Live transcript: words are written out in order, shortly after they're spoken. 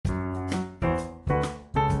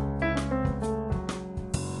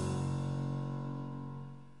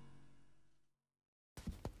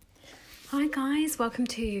guys, welcome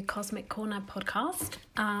to Cosmic Corner podcast,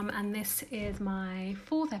 and this is my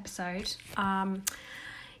 4th episode. And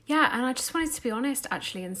I just wanted to be honest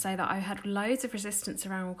actually and say that I had loads of resistance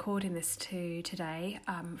around recording this today.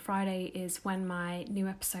 Friday is when my new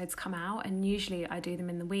episodes come out, and usually I do them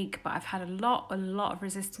in the week, but I've had a lot of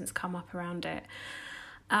resistance come up around it.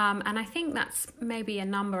 And I think that's maybe a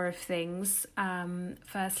number of things.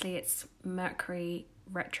 Firstly, it's Mercury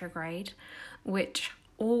retrograde, which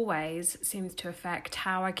always seems to affect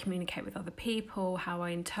how I communicate with other people, how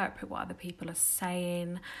I interpret what other people are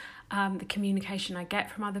saying, the communication I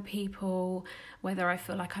get from other people, whether I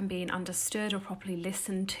feel like I'm being understood or properly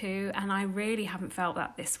listened to. And I really haven't felt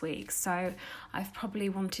that this week. So I've probably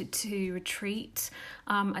wanted to retreat.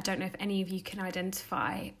 I don't know if any of you can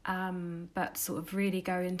identify, but sort of really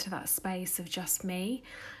go into that space of just me.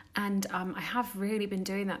 And I have really been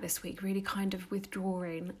doing that this week, really kind of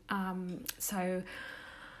withdrawing.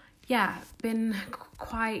 Been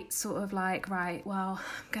quite sort of like, right, well,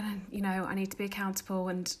 I'm gonna, I need to be accountable,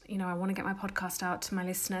 and, I want to get my podcast out to my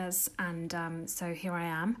listeners. And so here I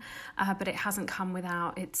am. But it hasn't come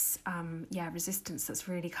without its, resistance that's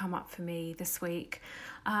really come up for me this week.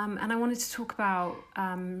 And I wanted to talk about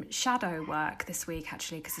shadow work this week,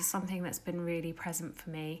 actually, because it's something that's been really present for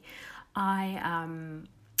me. I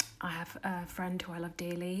have a friend who I love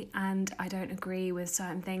dearly, and I don't agree with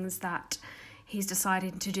certain things that he's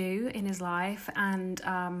decided to do in his life, and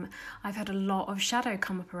I've had a lot of shadow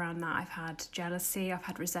come up around that. I've had jealousy, I've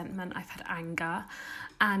had resentment, I've had anger,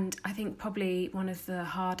 and I think probably one of the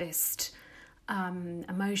hardest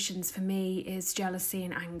emotions for me is jealousy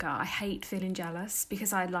and anger. I hate feeling jealous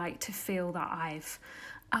because I like to feel that I've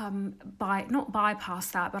not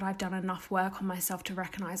bypassed that, but I've done enough work on myself to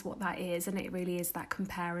recognise what that is, and it really is that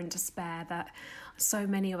compare and despair that so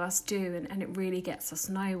many of us do, and it really gets us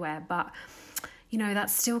nowhere. But that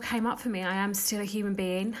still came up for me. I am still a human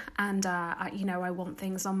being, and I want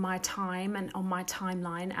things on my time and on my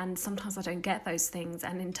timeline, and sometimes I don't get those things,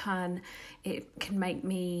 and in turn it can make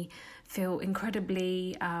me feel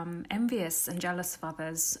incredibly envious and jealous of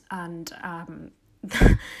others, and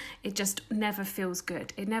it just never feels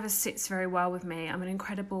good. It never sits very well with me. I'm an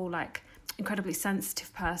incredibly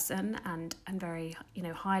sensitive person, and very,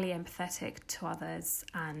 highly empathetic to others,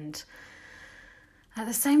 and at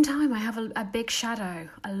the same time I have a big shadow,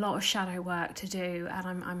 a lot of shadow work to do,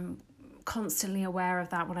 and I'm constantly aware of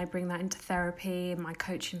that when I bring that into therapy and my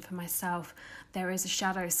coaching for myself. There is a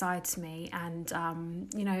shadow side to me, and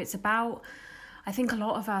it's about, I think a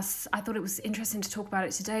lot of us, I thought it was interesting to talk about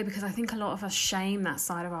it today, because I think a lot of us shame that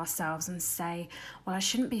side of ourselves and say, well, I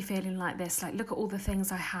shouldn't be feeling like this. Like, look at all the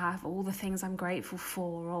things I have, all the things I'm grateful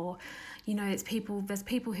for, or, there's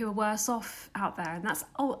people who are worse off out there. And that's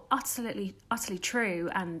utterly true,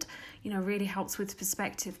 and, really helps with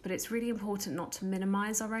perspective. But it's really important not to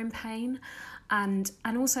minimize our own pain. And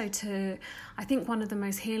also I think one of the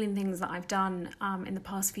most healing things that I've done in the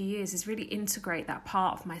past few years is really integrate that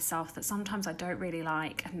part of myself that sometimes I don't really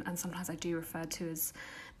like, and sometimes I do refer to as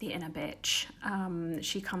the inner bitch.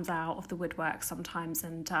 She comes out of the woodwork sometimes,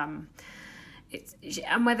 and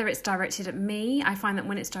whether it's directed at me, I find that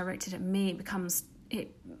when it's directed at me,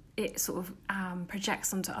 it sort of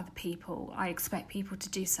projects onto other people. I expect people to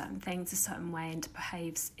do certain things a certain way and to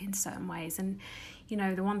behave in certain ways. And,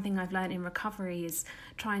 the one thing I've learned in recovery is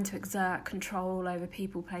trying to exert control over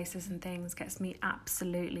people, places and things gets me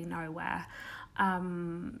absolutely nowhere.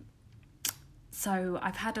 So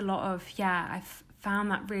I've had a lot of, I've found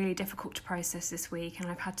that really difficult to process this week, and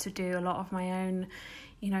I've had to do a lot of my own,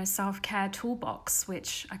 self-care toolbox,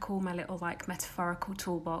 which I call my little metaphorical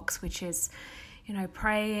toolbox, which is,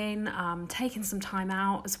 praying, taking some time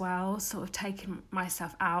out as well, sort of taking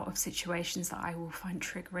myself out of situations that I will find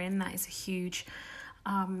triggering. That is a huge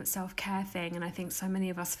self-care thing, and I think so many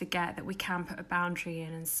of us forget that we can put a boundary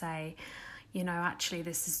in and say, actually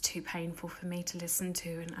this is too painful for me to listen to,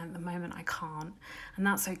 and at the moment I can't, and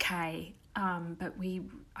that's okay. But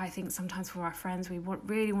I think sometimes for our friends we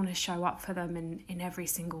really want to show up for them in every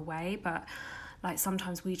single way, but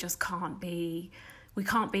sometimes we just can't be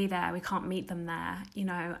there, we can't meet them there,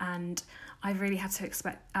 and I've really had to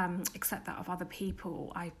accept that of other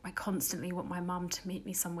people. I constantly want my mum to meet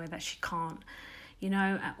me somewhere that she can't,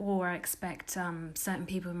 or I expect certain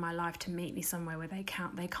people in my life to meet me somewhere where they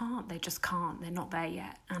can't, they just can't, they're not there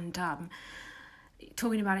yet. And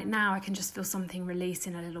talking about it now, I can just feel something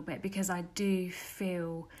releasing a little bit, because I do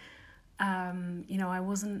feel I'm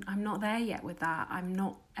not there yet with that. I'm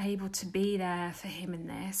not able to be there for him in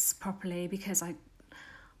this properly, because I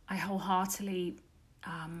wholeheartedly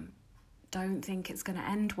don't think it's going to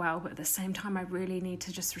end well, but at the same time I really need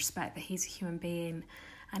to just respect that he's a human being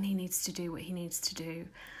and he needs to do what he needs to do.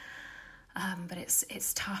 But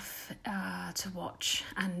it's tough to watch,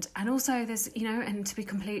 and also there's, you know, and to be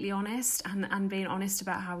completely honest, and being honest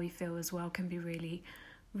about how we feel as well can be really,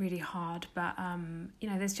 really hard. But you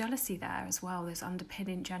know, there's jealousy there as well. There's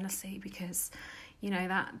underpinning jealousy, because, you know,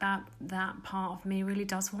 that part of me really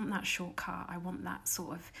does want that shortcut. I want that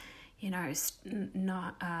sort of, you know,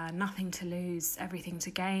 nothing to lose, everything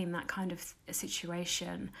to gain, that kind of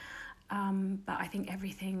situation. But I think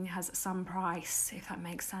everything has some price, if that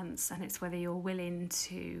makes sense, and it's whether you're willing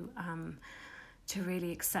to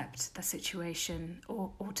really accept the situation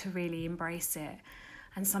or to really embrace it.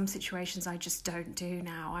 And some situations I just don't do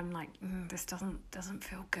now. I'm like, this doesn't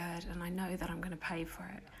feel good, and I know that I'm going to pay for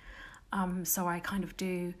it. So I kind of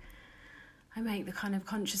do. I make the kind of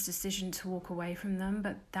conscious decision to walk away from them,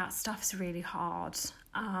 but that stuff's really hard.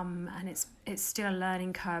 And it's still a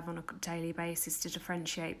learning curve on a daily basis to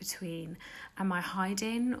differentiate between, am I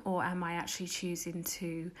hiding, or am I actually choosing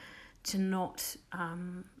to not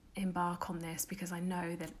embark on this, because I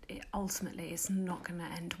know that it ultimately is not going to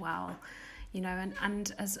end well, you know.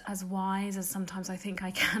 And as wise as sometimes I think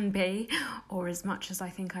I can be, or as much as I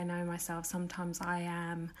think I know myself, sometimes I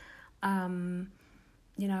am.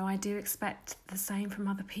 You know, I do expect the same from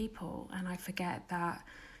other people, and I forget that,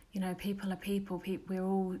 you know, people are people. We're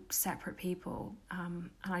all separate people,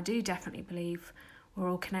 and I do definitely believe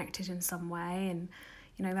we're all connected in some way. And,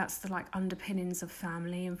 you know, that's the like underpinnings of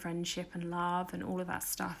family and friendship and love and all of that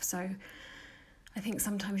stuff. So I think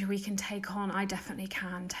sometimes I definitely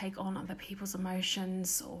can take on other people's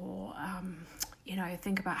emotions, or you know,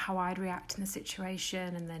 think about how I'd react in the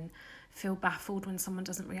situation, and then feel baffled when someone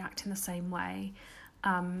doesn't react in the same way.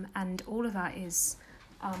 And all of that is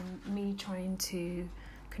me trying to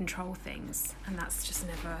control things, and that's just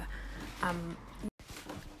never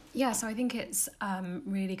so I think it's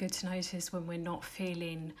really good to notice when we're not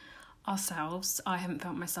feeling ourselves. I haven't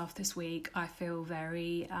felt myself this week. I feel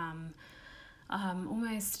very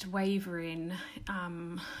almost wavering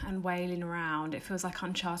and wailing around. It feels like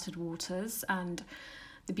uncharted waters, and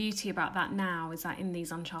the beauty about that now is that in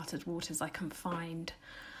these uncharted waters I can find,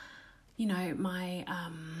 you know, my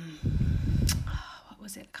what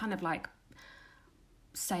was it, kind of like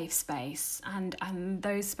safe space, and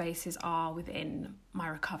those spaces are within my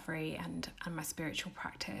recovery and my spiritual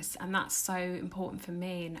practice, and that's so important for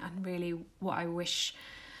me, and really what I wish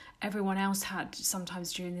everyone else had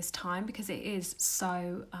sometimes during this time, because it is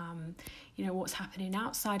so you know, what's happening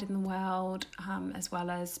outside in the world, as well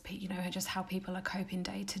as, you know, just how people are coping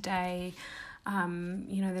day to day.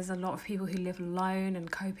 You know, there's a lot of people who live alone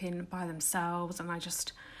and coping by themselves, and I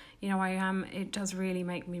just, you know, it does really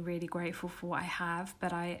make me really grateful for what I have,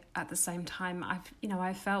 but at the same time,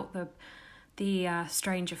 I've felt the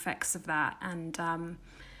strange effects of that, and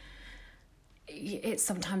it's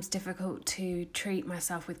sometimes difficult to treat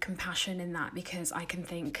myself with compassion in that, because I can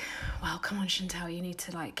think, well, come on, Chantel, you need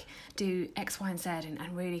to like do X, Y, and Z,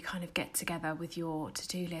 and really kind of get together with your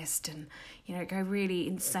to-do list, and, you know, go really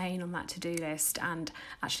insane on that to-do list. And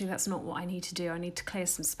actually that's not what I need to do. I need to clear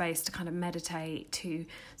some space to kind of meditate, to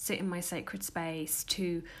sit in my sacred space,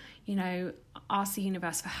 to, you know, ask the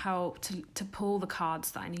universe for help, to pull the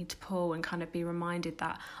cards that I need to pull, and kind of be reminded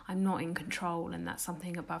that I'm not in control, and that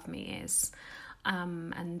something above me is,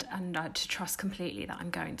 and to trust completely that I'm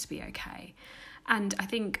going to be okay. And I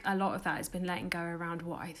think a lot of that has been letting go around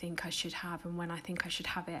what I think I should have, and when I think I should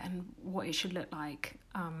have it, and what it should look like.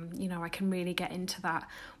 You know, I can really get into that.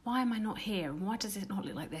 Why am I not here? And why does it not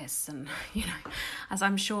look like this? And, you know, as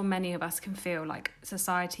I'm sure many of us can feel, like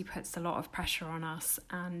society puts a lot of pressure on us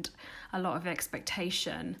and a lot of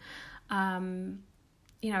expectation. You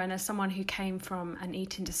know, and as someone who came from an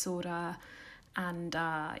eating disorder and,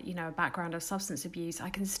 you know, a background of substance abuse, I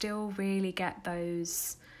can still really get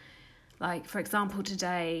those. Like, for example,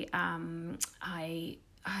 today, I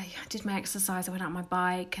did my exercise, I went out on my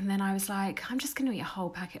bike, and then I was like, I'm just going to eat a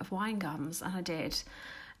whole packet of wine gums, and I did.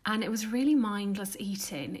 And it was really mindless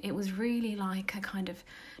eating. It was really like a kind of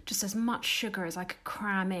just as much sugar as I could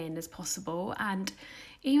cram in as possible. And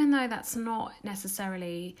even though that's not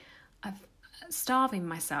necessarily starving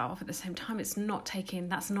myself, at the same time, that's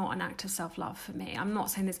not an act of self-love for me. I'm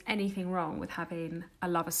not saying there's anything wrong with I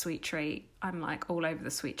love a sweet treat. I'm like all over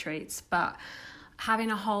the sweet treats, but having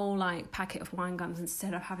a whole like packet of wine gums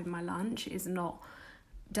instead of having my lunch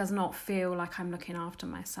does not feel like I'm looking after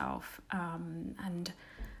myself. And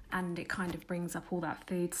it kind of brings up all that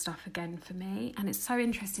food stuff again for me. And it's so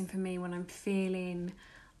interesting for me when I'm feeling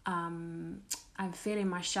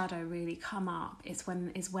my shadow really come up. Is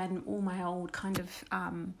when all my old kind of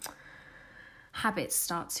habits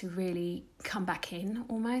start to really come back in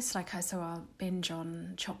almost. Like I'll binge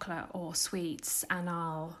on chocolate or sweets, and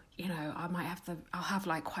I'll have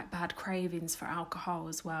like quite bad cravings for alcohol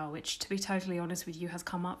as well, which, to be totally honest with you, has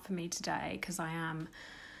come up for me today because I am,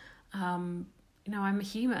 I'm a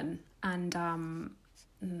human, and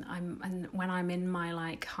when I'm in my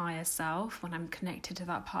like higher self, when I'm connected to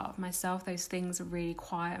that part of myself, those things are really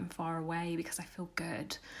quiet and far away because I feel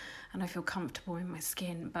good and I feel comfortable in my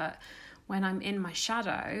skin. But when I'm in my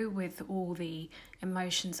shadow with all the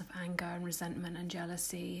emotions of anger and resentment and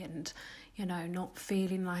jealousy and, not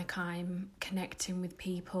feeling like I'm connecting with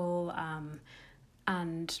people,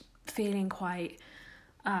 and feeling quite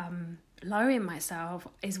low in myself,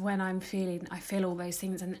 is when I feel all those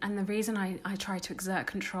things. And the reason I try to exert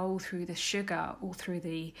control through the sugar or through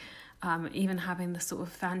the even having the sort of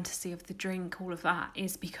fantasy of the drink, all of that,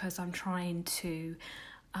 is because I'm trying to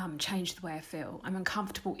change the way I feel. I'm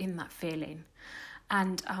uncomfortable in that feeling.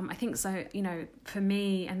 And I think so, for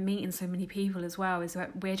me, and meeting so many people as well, is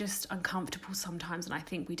that we're just uncomfortable sometimes, and I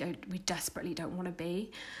think we desperately don't want to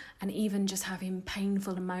be. And even just having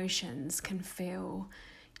painful emotions can feel,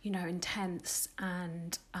 intense,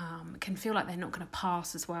 and can feel like they're not going to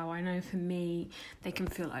pass as well. I know for me, they can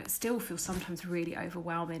still feel sometimes really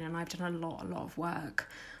overwhelming, and I've done a lot of work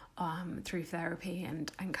through therapy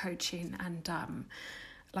and coaching, and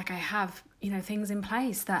I have, things in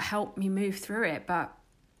place that help me move through it. But,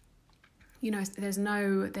 there's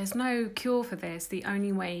no cure for this. The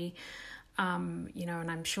only way, and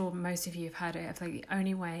I'm sure most of you have heard it, the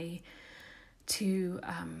only way to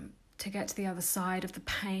get to the other side of the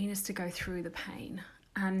pain is to go through the pain.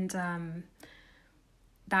 And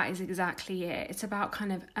that is exactly it. It's about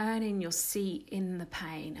kind of earning your seat in the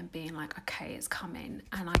pain and being like, okay, it's coming,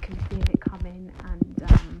 and I can feel it coming. And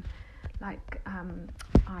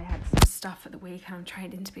I had some stuff at the weekend. I'm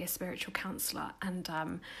training to be a spiritual counsellor, and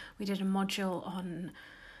we did a module on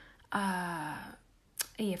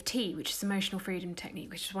EFT, which is emotional freedom technique,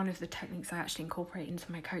 which is one of the techniques I actually incorporate into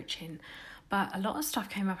my coaching. But a lot of stuff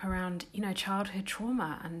came up around, childhood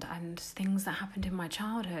trauma and things that happened in my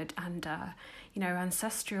childhood, and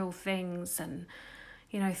ancestral things, and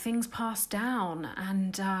things passed down.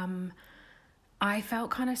 And I felt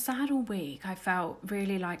kind of sad all week. I felt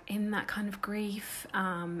really like in that kind of grief,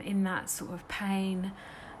 in that sort of pain.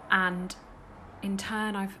 And in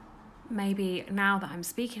turn, I've maybe, now that I'm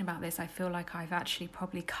speaking about this, I feel like I've actually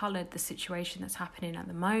probably coloured the situation that's happening at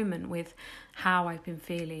the moment with how I've been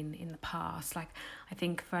feeling in the past. Like, I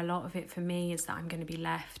think for a lot of it for me is that I'm going to be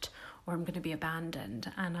left or I'm going to be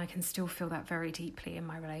abandoned. And I can still feel that very deeply in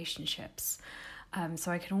my relationships.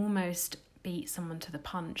 So I can almost beat someone to the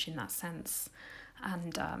punch in that sense.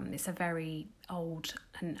 And it's a very old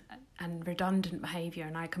and redundant behaviour,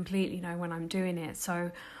 and I completely know when I'm doing it.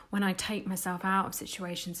 So when I take myself out of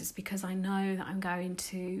situations, it's because I know that I'm going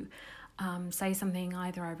to say something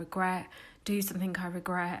either I regret, do something I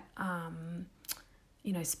regret,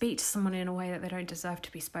 speak to someone in a way that they don't deserve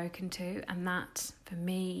to be spoken to. And that, for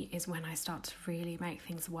me, is when I start to really make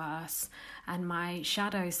things worse, and my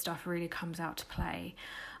shadow stuff really comes out to play.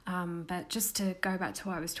 But just to go back to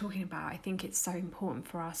what I was talking about, I think it's so important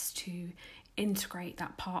for us to integrate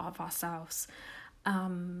that part of ourselves. I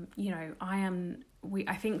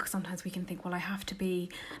think sometimes we can think, well, I have to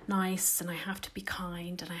be nice, and I have to be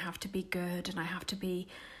kind, and I have to be good, and I have to be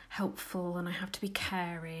helpful, and I have to be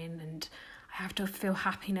caring, and I have to feel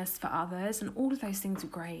happiness for others. And all of those things are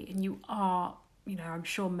great. And you are, I'm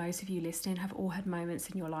sure most of you listening have all had moments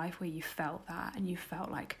in your life where you felt that, and you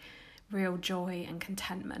felt like real joy and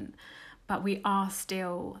contentment. But we are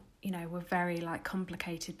still, we're very like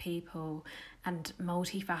complicated people and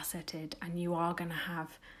multifaceted, and you are going to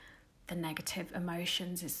have the negative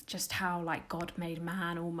emotions. It's just how like God made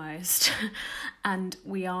man almost. And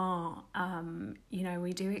we are,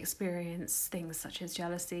 we do experience things such as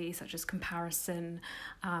jealousy, such as comparison,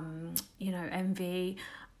 envy,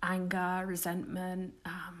 anger, resentment,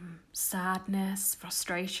 sadness,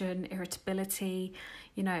 frustration, irritability,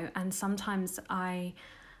 and sometimes I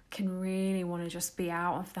can really want to just be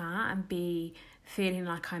out of that and be feeling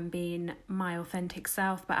like I'm being my authentic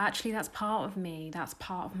self. But actually that's part of me, that's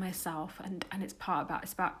part of myself, and it's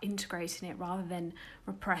about integrating it rather than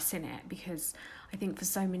repressing it. Because I think for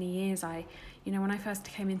so many years when I first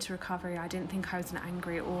came into recovery, I didn't think I was an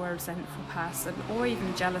angry or a resentful person or even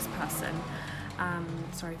a jealous person.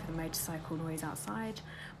 Sorry for the motorcycle noise outside.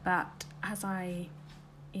 But as I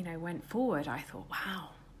went forward, I thought, wow,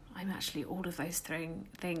 I'm actually all of those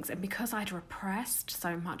things. And because I'd repressed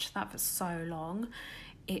so much of that for so long,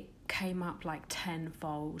 it came up like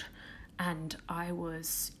tenfold. And I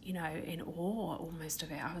was, you know, in awe almost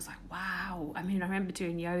of it. I was like, wow. I mean, I remember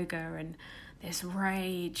doing yoga and this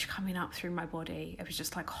rage coming up through my body. It was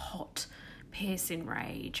just like hot, piercing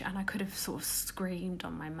rage. And I could have sort of screamed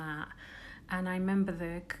on my mat. And I remember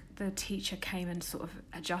the teacher came and sort of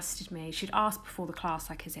adjusted me. She'd asked before the class,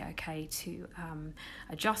 like, is it okay to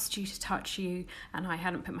adjust you, to touch you? And I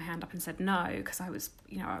hadn't put my hand up and said no, because I was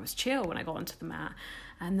chill when I got onto the mat.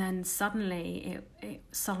 And then suddenly it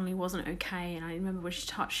suddenly wasn't okay. And I remember when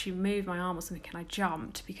she moved my arm or something, and I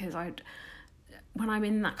jumped, because when I'm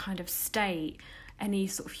in that kind of state, any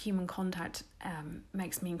sort of human contact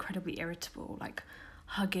makes me incredibly irritable, like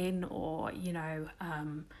hugging or, you know,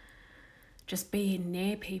 just being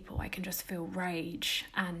near people. I can just feel rage,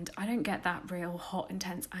 and I don't get that real hot,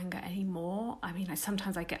 intense anger anymore. I mean,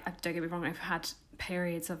 sometimes don't get me wrong, I've had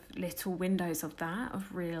periods of little windows of that,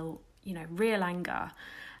 of real anger,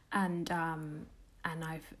 and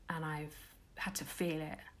I've had to feel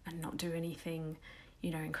it and not do anything,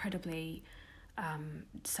 you know, incredibly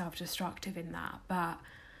self-destructive in that. But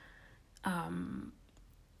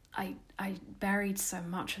I buried so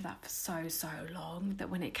much of that for so long that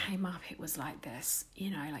when it came up, it was like this,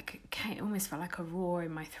 you know, like it almost felt like a roar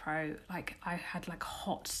in my throat. Like I had like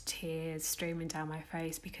hot tears streaming down my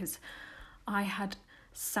face, because I had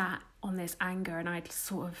sat on this anger and I'd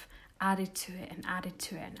sort of added to it and added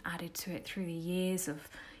to it and added to it through the years of,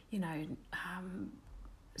 you know,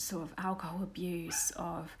 sort of alcohol abuse,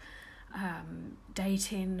 of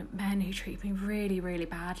dating men who treat me really, really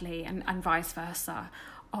badly, and vice versa,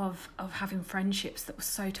 of having friendships that were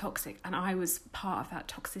so toxic, and I was part of that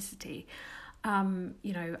toxicity,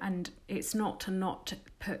 you know. And it's not to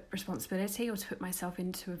put responsibility or to put myself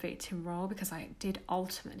into a victim role, because I did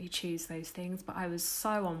ultimately choose those things, but I was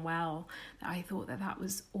so unwell that I thought that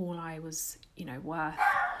was all I was, you know, worth.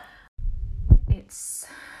 It's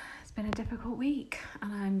been a difficult week,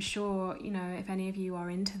 and I'm sure, you know, if any of you are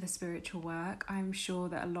into the spiritual work, I'm sure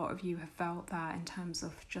that a lot of you have felt that, in terms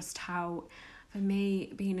of just how, for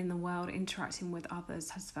me, being in the world, interacting with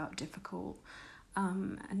others has felt difficult,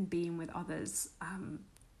 and being with others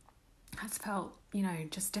has felt, you know,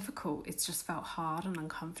 just difficult. It's just felt hard and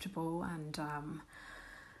uncomfortable, and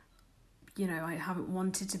you know, I haven't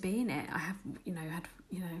wanted to be in it. I have, you know,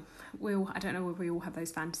 I don't know if we all have those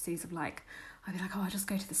fantasies of like, I'd be like, oh, I'll just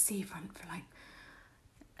go to the seafront for like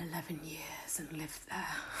 11 years and live there.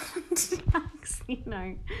 You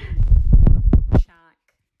know,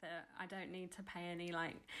 shack that I don't need to pay any,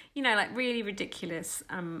 like, you know, like really ridiculous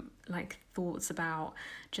like thoughts about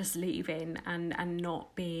just leaving and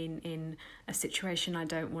not being in a situation I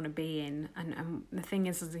don't want to be in. And the thing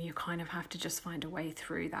is you kind of have to just find a way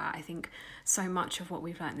through that. I think so much of what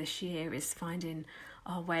we've learned this year is finding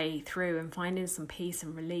our way through and finding some peace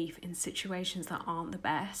and relief in situations that aren't the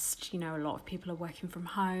best. You know, a lot of people are working from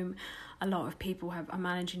home. A lot of people are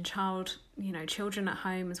managing children at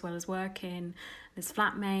home as well as working. There's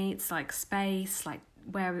flatmates, like space, like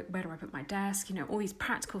where do I put my desk? You know, all these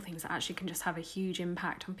practical things that actually can just have a huge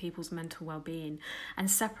impact on people's mental well-being. And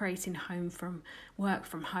separating home from work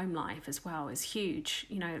from home life as well is huge.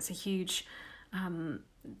 You know, it's a huge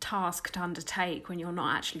task to undertake when you're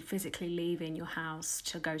not actually physically leaving your house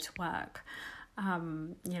to go to work.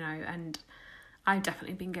 You know, and I've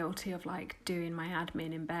definitely been guilty of like doing my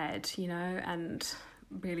admin in bed, you know, and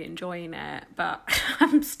really enjoying it, but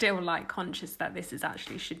I'm still like conscious that this is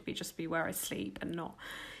actually should be where I sleep and not,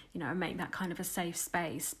 you know, make that kind of a safe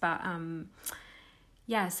space. But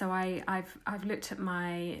yeah, so I've looked at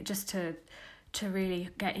my, just to really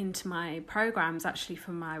get into my programs actually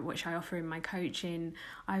for which I offer in my coaching.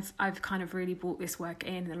 I've kind of really brought this work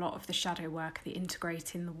in, a lot of the shadow work, the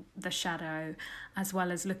integrating the shadow, as well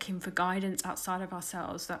as looking for guidance outside of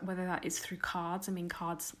ourselves, that whether that is through cards. I mean,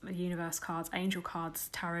 cards, universe cards, angel cards,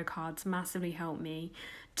 tarot cards massively help me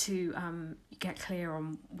to get clear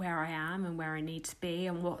on where I am and where I need to be,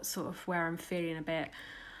 and what sort of, where I'm feeling a bit,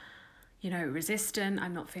 you know, resistant.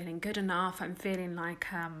 I'm not feeling good enough. I'm feeling like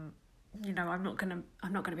you know, I'm not gonna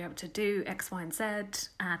be able to do X, Y, and Z,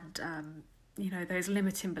 and you know, those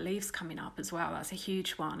limiting beliefs coming up as well. That's a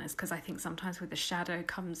huge one, is because I think sometimes with the shadow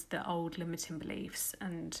comes the old limiting beliefs,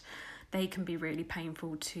 and they can be really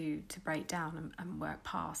painful to break down and work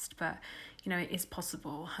past. But you know, it is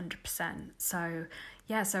possible, 100%. So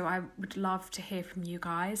yeah, so I would love to hear from you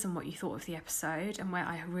guys and what you thought of the episode, and where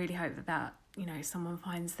I really hope that you know, someone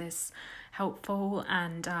finds this helpful.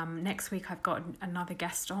 And next week I've got another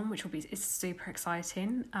guest on, which is super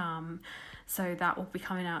exciting. So that will be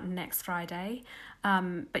coming out next Friday.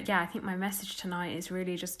 But yeah, I think my message tonight is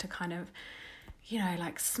really just to kind of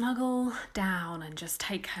like snuggle down and just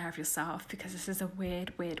take care of yourself, because this is a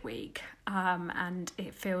weird week. And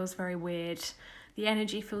it feels very weird. The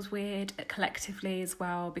energy feels weird collectively as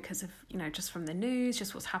well, because of, just from the news,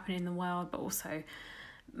 just what's happening in the world, but also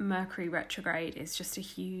Mercury retrograde is just a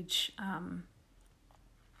huge,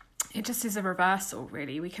 it just is a reversal,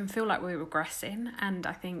 really. We can feel like we're regressing, and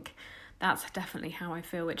I think that's definitely how I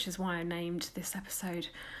feel, which is why I named this episode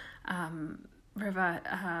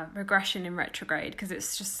regression in retrograde, because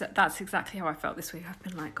it's just, that's exactly how I felt this week. I've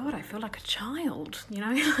been like, God, I feel like a child,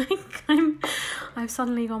 like I've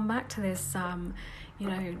suddenly gone back to this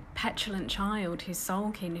petulant child who's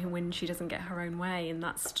sulking, who when she doesn't get her own way, and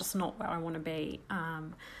that's just not where I want to be.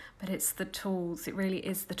 But it's the tools, it really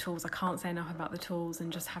is the tools. I can't say enough about the tools,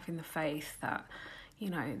 and just having the faith that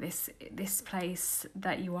this place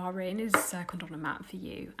that you are in is circled on a map for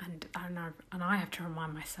you, and I have to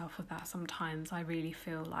remind myself of that sometimes. I really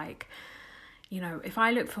feel like, if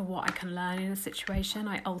I look for what I can learn in a situation,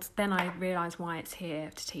 then I realise why it's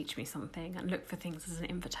here to teach me something, and look for things as an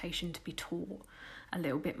invitation to be taught a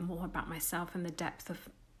little bit more about myself and the depth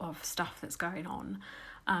of stuff that's going on,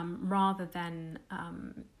 rather than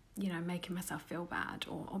making myself feel bad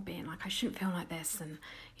or being like, I shouldn't feel like this, and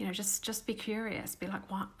just be curious, be like,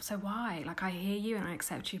 what? So why? Like, I hear you and I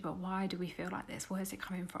accept you, but why do we feel like this? Where is it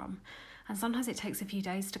coming from? And sometimes it takes a few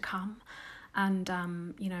days to come, and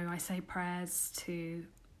I say prayers to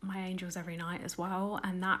my angels every night as well,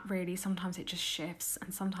 and that really, sometimes it just shifts,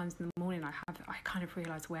 and sometimes in the morning I kind of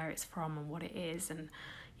realise where it's from and what it is, and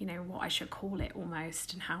what I should call it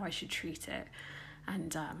almost, and how I should treat it.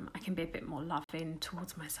 And I can be a bit more loving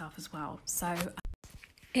towards myself as well. So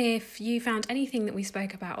if you found anything that we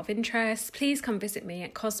spoke about of interest, please come visit me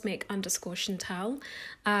at cosmic_Chantel,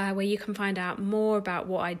 where you can find out more about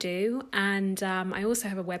what I do. And I also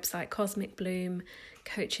have a website,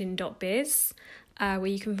 cosmicbloomcoaching.biz, where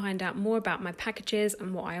you can find out more about my packages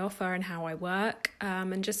and what I offer and how I work,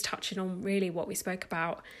 and just touching on really what we spoke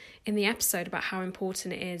about in the episode about how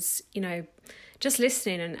important it is, just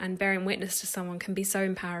listening and bearing witness to someone can be so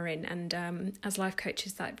empowering. And as life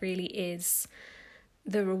coaches, that really is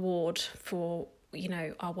the reward for,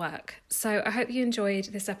 our work. So I hope you enjoyed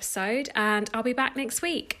this episode, and I'll be back next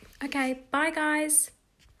week. Okay, bye guys.